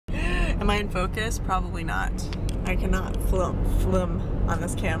Am I in focus? Probably not. I cannot flim on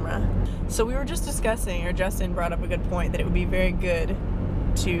this camera. So we were just discussing, or Justin brought up a good point, that it would be very good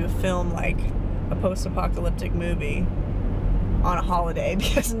to film like a post-apocalyptic movie on a holiday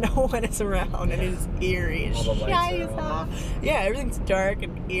because no one is around and it is eerie. Yeah, everything's dark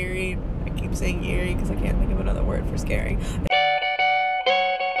and eerie. I keep saying eerie because I can't think of another word for scary.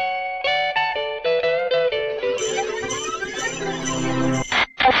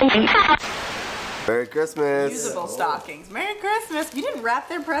 Merry Christmas. Usable stockings. Merry Christmas. You didn't wrap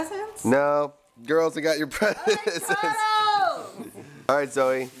their presents? No. Girls, I got your presents. Alright,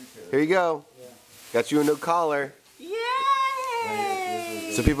 Zoe. Here you go. Got you a new collar.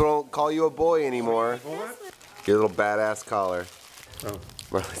 Yay! So people don't call you a boy anymore. Your little badass collar. Oh.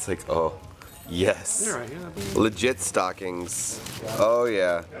 Marley's like, oh, yes. You're right, yeah. Legit stockings. Oh,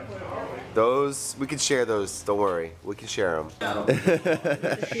 yeah. Those, we can share those. Don't worry. We can share them.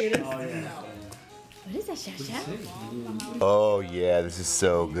 What is that, Shasha? Oh, yeah. This is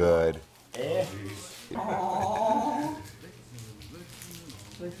so good.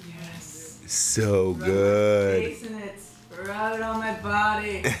 Yes. So good. Jason, it's rub it on my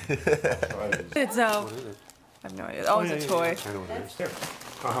body. It's I have no idea. Oh, it's a toy. I know what it is. Here,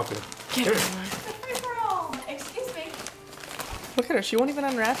 I'll help you. Get it. Excuse me. Look at her. She won't even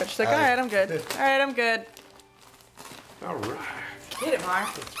unwrap it. She's like, all right, I'm good. All right, I'm good. All right. Get it, Mar.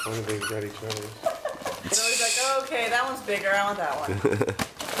 It's fun to be ready to each other. It's always like, oh, okay, that one's bigger. I want that one.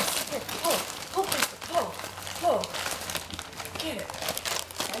 Oh. Get it.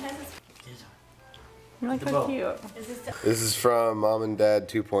 You're like, how cute. This is from Mom and Dad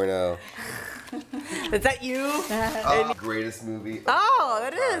 2.0. Is that you? Greatest movie. Oh,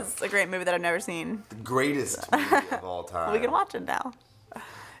 that is a great movie that I've never seen. The greatest movie of all time. We can watch it now.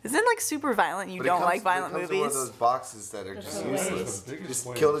 Isn't it like super violent? You don't like violent movies? One of those boxes that are just useless.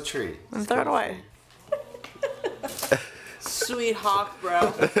 Just kill the tree. And throw it away. Sweet hawk, bro.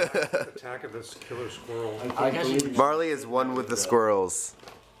 Attack of this killer squirrel. Marley is one with the squirrels.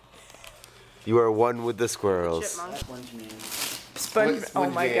 You are one with the squirrels. Sponge. Oh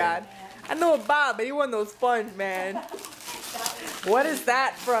my god. I know a Bob, but he won those Sponge Man. What is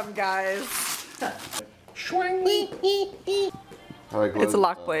that from, guys? It's a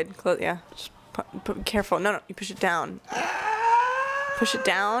lock blade. Yeah. Just careful. No, you push it down. Push it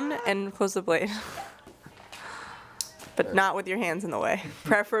down and close the blade. But not with your hands in the way.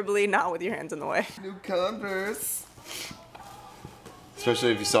 Preferably not with your hands in the way. New Converse.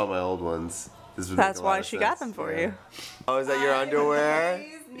 Especially if you saw my old ones. That's why she got them for you. Oh, is that your underwear?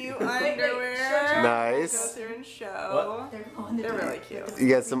 New underwear. Nice. Go through and show. They're really cute. You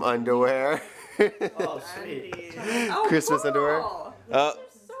got some underwear. Oh, sweet. Oh, Christmas cool. underwear. Oh,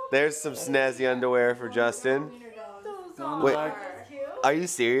 there's some snazzy underwear for Justin. Wait, are you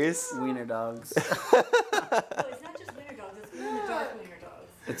serious? Wiener dogs. It's not just wiener dogs, it's in the dark wiener dogs.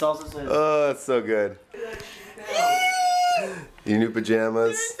 It's also says. Oh, that's so good. Your new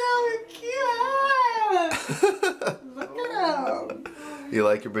pajamas. Look at them. You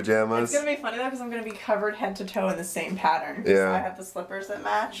like your pajamas? It's gonna be funny though because I'm gonna be covered head to toe in the same pattern. Yeah. I have the slippers that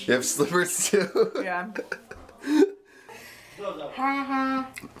match. You have slippers too? Yeah. They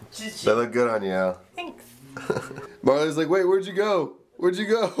look good on you, Al. Thanks. Marley's like, wait, where'd you go? Where'd you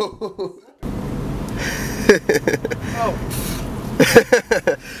go? Oh.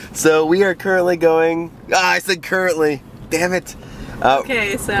 So we are currently going. I said currently. Damn it.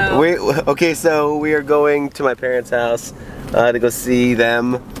 Okay, so we are going to my parents' house to go see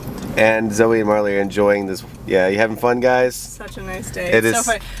them, and Zoe and Marley are enjoying this. Yeah, you having fun, guys? such a nice day. It It's is.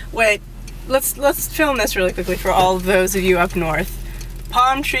 so funny. Wait, let's film this really quickly for all of those of you up north.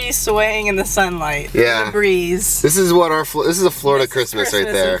 Palm trees swaying in the sunlight. Yeah. The breeze. This is what this is a Florida Christmas right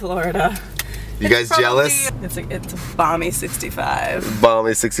there. In Florida. You guys jealous? It's a balmy 65.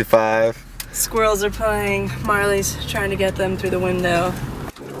 Balmy 65. Squirrels are playing. Marley's trying to get them through the window.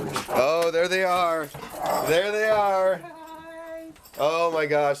 Oh, there they are. There they are. Hi. Oh my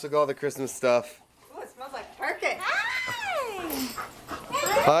gosh, look at all the Christmas stuff. Oh, it smells like turkey.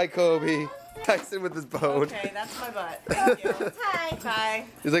 Hi, Kobe. Tyson with his bone. Okay, that's my butt. Thank you. Hi. Bye.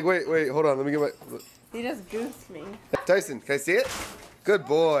 He's like, wait, hold on, let me get my... He just goosed me. Tyson, can I see it? Good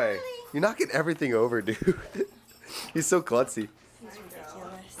boy. You're knocking everything over, dude. He's so klutzy.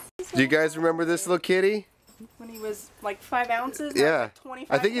 Do you guys remember this little kitty? When he was like 5 ounces? Yeah. Like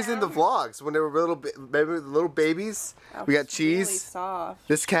 25 I think he's in the pounds? vlogs when they were little babies. Oh, We got he's really cheese. soft.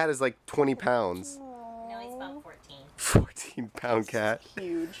 This cat is like 20 pounds. No, he's about 14. 14-pound cat.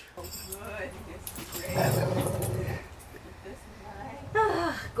 Huge. Oh,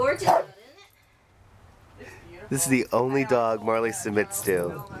 good. Gorgeous, isn't it? This is the only dog Marley submits to. I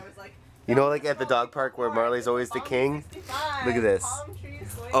was like, You know, like at the dog park where Marley's always the king? Look at this.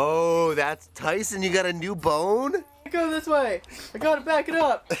 Oh, that's Tyson. You got a new bone? Go this way. I gotta back it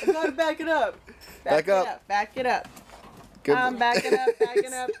up. I gotta back it up. Back up. Back it up. Good. I'm backing up,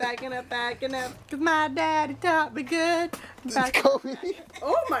 backing up, backing up, backing up. Cause my daddy taught me good. Oh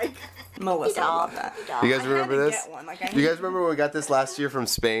my God. Melissa, I love that. You guys remember this? Get one. Like, I Do you guys remember when we got this last year from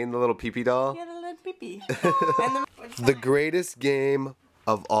Spain, the little pee-pee doll? Get a little pee-pee. And The greatest game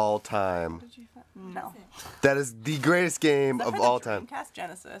of all time. No. That is the greatest game of all time. Dreamcast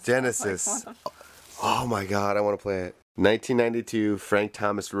Genesis. Genesis. Oh my God, I want to play it. 1992 Frank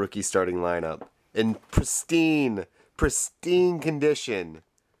Thomas rookie starting lineup in pristine condition.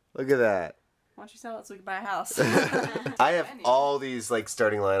 Look at that. Why don't you sell it so we can buy a house? I have all these like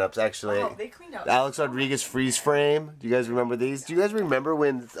starting lineups actually. Oh, they cleaned out. Alex Rodriguez freeze frame. Do you guys remember these? Do you guys remember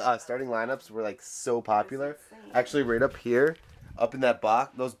when starting lineups were like so popular? Actually, right up here, up in that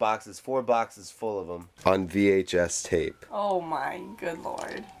box, those boxes, 4 boxes full of them on VHS tape. Oh my good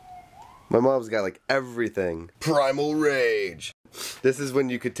Lord. My mom's got like everything. Primal Rage. This is when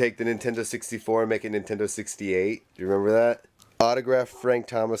you could take the Nintendo 64 and make a Nintendo 68. Do you remember that? Autographed Frank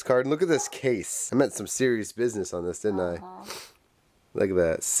Thomas card. And look at this case. I meant some serious business on this, didn't I? Look at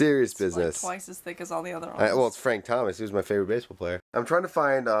that. Serious business. Like twice as thick as all the other ones. Well, it's Frank Thomas. He was my favorite baseball player. I'm trying to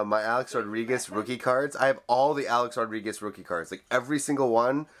find my Alex Rodriguez rookie cards. I have all the Alex Rodriguez rookie cards. Like every single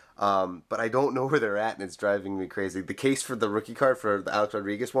one. But I don't know where they're at, and it's driving me crazy. The case for the rookie card for the Alex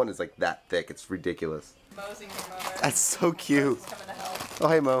Rodriguez one is like that thick. It's ridiculous. Moseying your mother. That's so cute. Mosey's coming to help. Oh,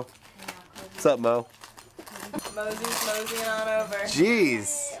 hey, Mo. What's up, Mo? Mosey's moseying on over.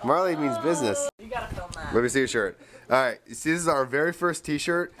 Jeez. Marley means business. You gotta film that. Let me see your shirt. All right. You see, this is our very first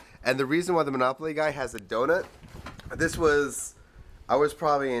t-shirt, and the reason why the Monopoly guy has a donut, I was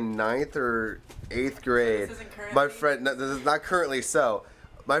probably in 9th or 8th grade. This isn't currently? My friend, no, this is not currently so.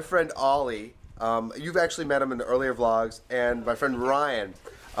 My friend Ollie, you've actually met him in the earlier vlogs, and my friend Ryan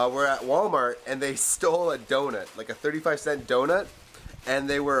were at Walmart, and they stole a donut, like a 35-cent donut, and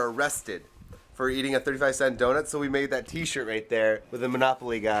they were arrested for eating a 35-cent donut. So we made that t-shirt right there with the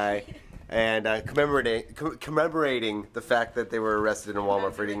Monopoly guy, and commemorating the fact that they were arrested in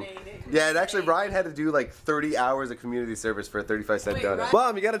Walmart for eating. Yeah, and actually Ryan had to do like 30 hours of community service for a 35-cent donut. Ryan-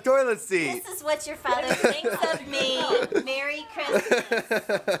 Mom, you got a toilet seat. This is what your father thinks of me. Merry Christmas.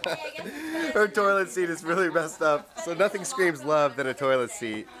 Her toilet seat is really messed up, so nothing screams love than a toilet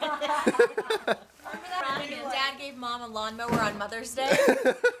seat. Dad gave Mom a lawnmower on Mother's Day.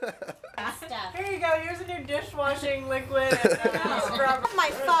 Here you go. Here's a new dishwashing liquid. And, scrub. My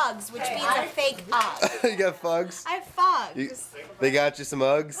Fugs, which means a fake Ugg. You got Fugs? I have Fugs. They got you some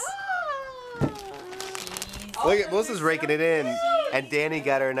Uggs? Look at Melissa's raking it in, and Danny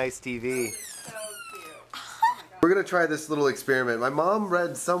got her a nice TV. We're gonna try this little experiment. My mom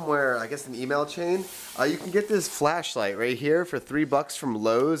read somewhere, I guess an email chain, you can get this flashlight right here for $3 from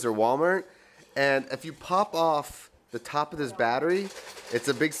Lowe's or Walmart. And if you pop off the top of this battery, it's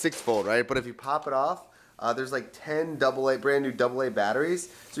a big 6-volt, right? But if you pop it off, there's like 10 brand new AA batteries.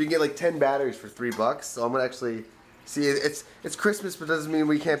 So you can get like 10 batteries for $3. So I'm gonna actually see, it's Christmas, but doesn't mean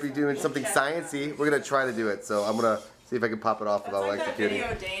we can't be doing something sciencey. We're gonna try to do it. So I'm gonna see if I can pop it off without That's like that electrocuting.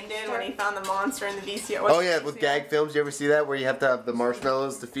 video Dane did when he found the monster in the VCR. Oh yeah, with gag films. You ever see that where you have to have the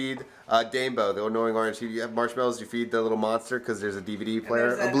marshmallows to feed Damebo, the annoying orange? You have marshmallows, you feed the little monster because there's a DVD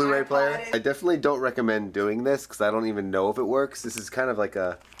player, a Blu-ray player. I definitely don't recommend doing this because I don't even know if it works. This is kind of like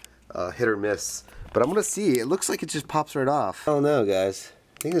a hit or miss. But I'm gonna see. It looks like it just pops right off. I don't know, guys.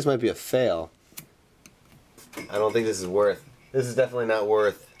 I think this might be a fail. I don't think this is worth. This is definitely not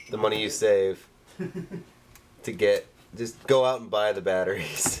worth the money you save to get. Just go out and buy the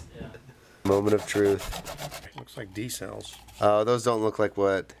batteries. Yeah. Moment of truth. Looks like D cells. Oh, those don't look like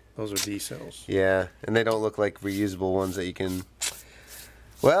what? Those are D cells. Yeah, and they don't look like reusable ones that you can...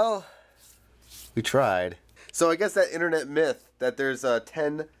 Well, we tried. So I guess that internet myth that there's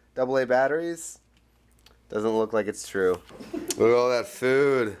 10 AA batteries doesn't look like it's true. Look at all that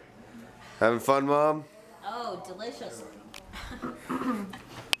food. Having fun, Mom? Oh, delicious.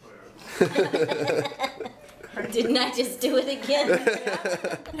 Didn't I just do it again?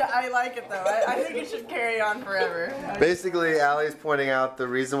 Yeah, I like it though. I think it should carry on forever. Basically, Allie's pointing out the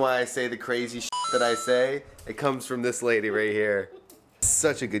reason why I say the crazy shit that I say. It comes from this lady right here.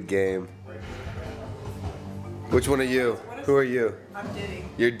 Such a good game. Which one are you? Who are you? I'm Diddy.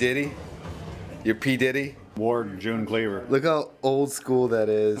 You're Diddy? You're P. Diddy? Ward June Cleaver. Look how old school that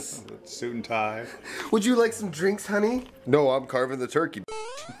is. Suit and tie. Would you like some drinks, honey? No, I'm carving the turkey.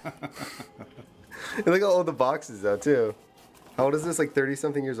 And look how old the box is though, too. How old is this? Like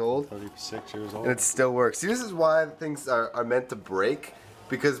 30-something years old? 36 years old. And it still works. See, this is why things are meant to break.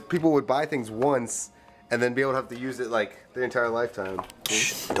 because people would buy things once and then be able to have to use it like their entire lifetime.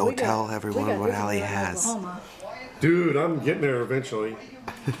 Shh, don't tell everyone what Allie has. Dude, I'm getting there eventually.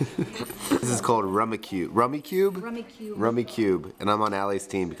 This is called Rummy Cube. Rummy Cube? Rummy Cube. Rummy Cube. And I'm on Allie's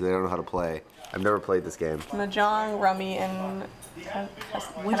team because I don't know how to play. I've never played this game. Mahjong, rummy, and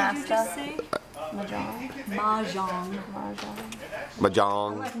What did you just say? Mahjong. Mahjong.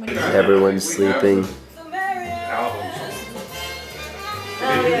 Mahjong. Everyone's sleeping.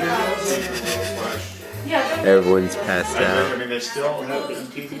 Everyone's passed out. I mean, they still have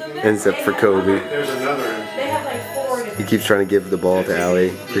MTV. Except for Kobe. There's another. He keeps trying to give the ball to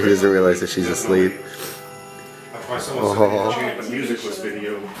Allie, but he doesn't realize that she's asleep. That's why someone sent me a Champ and Musicless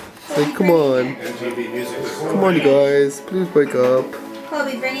video. It's like, come on. MTV Musicless. Come on, you guys. Please wake up.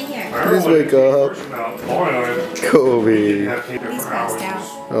 Kobe, bring it here. Please wake up. Kobe. He's passed out.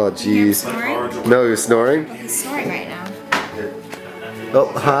 Oh, jeez. No, he was snoring? He's snoring right now. Oh,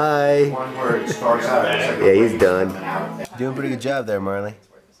 hi. One word starts out. Yeah, he's done. Doing a pretty good job there, Marley.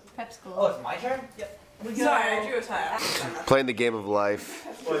 Prep school. Oh, it's my turn? Yep. Sorry, I drew a tie. Playing the game of life.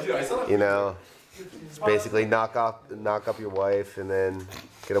 You know, it's basically knock up your wife and then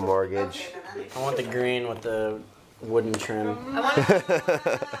get a mortgage. I want the green with the wooden trim.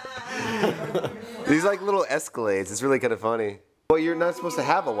 These like little Escalades. It's really kind of funny. Well, you're not supposed to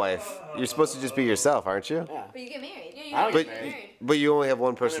have a wife. You're supposed to just be yourself, aren't you? Yeah. But you get married. Yeah, I don't But get married. but you only have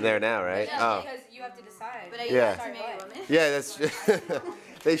one person there now, right? Oh. because you have to decide. But Yeah. marry a woman. Yeah, that's.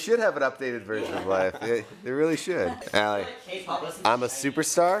 They should have an updated version of life. They really should. Allie, I'm a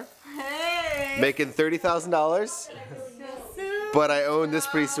superstar, making $30,000, but I own this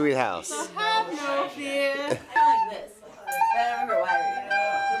pretty sweet house. Have no fear. I like this. I don't remember why.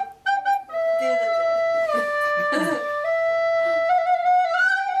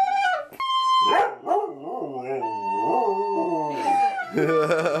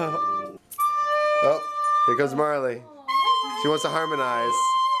 Oh, here comes Marley. She wants to harmonize.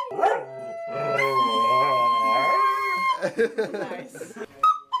 Nice.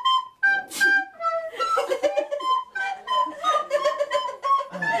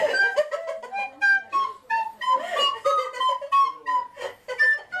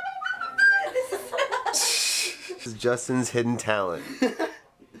 This is Justin's hidden talent.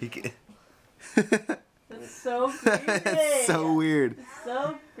 He can... That's so creepy. That's so weird.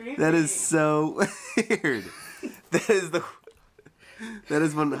 So creepy. That is so weird. That is the. That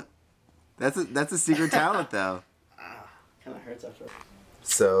is one. That's a secret talent though. Kind of hurts after.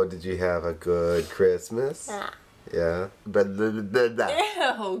 So, did you have a good Christmas? Yeah.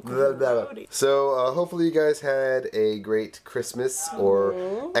 Ew, grody. So, hopefully you guys had a great Christmas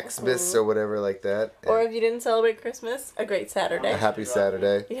or Xmas or whatever like that. Or if you didn't celebrate Christmas, a great Saturday. A happy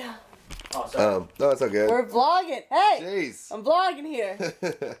Saturday. Yeah. Oh, sorry. No, it's all good. We're vlogging. Hey! Jeez. I'm vlogging here.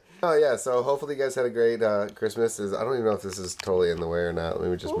 Oh yeah, so hopefully you guys had a great Christmas. I don't even know if this is totally in the way or not. Let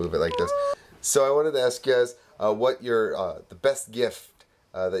me just move it like this. So I wanted to ask you guys what your the best gift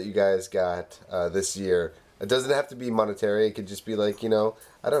that you guys got this year. It doesn't have to be monetary. It could just be like, you know,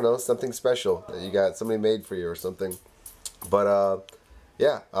 I don't know, something special that you got, somebody made for you or something. But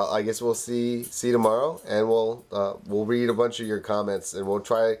yeah, I guess we'll see you tomorrow, and we'll read a bunch of your comments, and we'll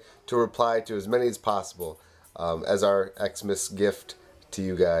try to reply to as many as possible as our Xmas gift to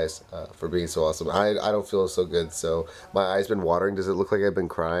you guys for being so awesome. I don't feel so good, so my eyes been watering. Does it look like I've been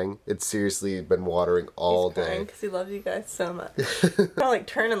crying? It's seriously been watering all day. Because he loves you guys so much. I like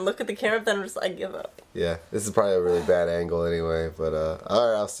turn and look at the camera, but then I'm just like, give up. Yeah, this is probably a really bad angle anyway, but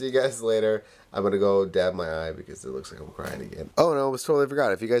alright, I'll see you guys later. I'm gonna go dab my eye because it looks like I'm crying again. Oh no, I almost totally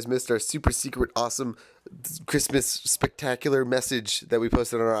forgot. If you guys missed our super secret awesome Christmas spectacular message that we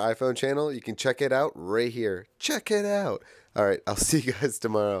posted on our iPhone channel, you can check it out right here. Check it out. Alright, I'll see you guys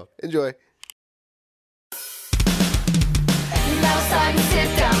tomorrow. Enjoy. Now it's time to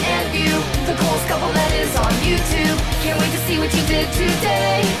sit down and view the coolest couple that is on YouTube. Can't wait to see what you did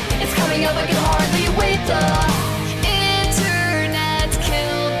today. It's coming up, I can hardly wait. The internet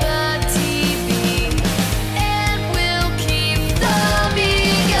killed the TV, and we'll keep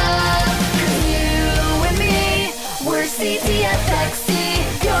thumbing up. 'Cause you and me, we're CTFXC.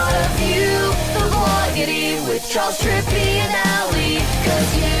 Gotta view the vloggity with Charles, Trippy, and Allie. 'Cause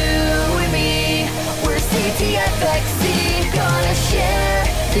you and me, we're CTFXC. Gonna share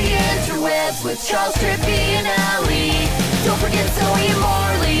the interwebs with Charles, Trippy, and Allie. Don't forget Zoe and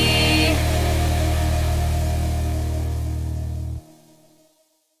Marley.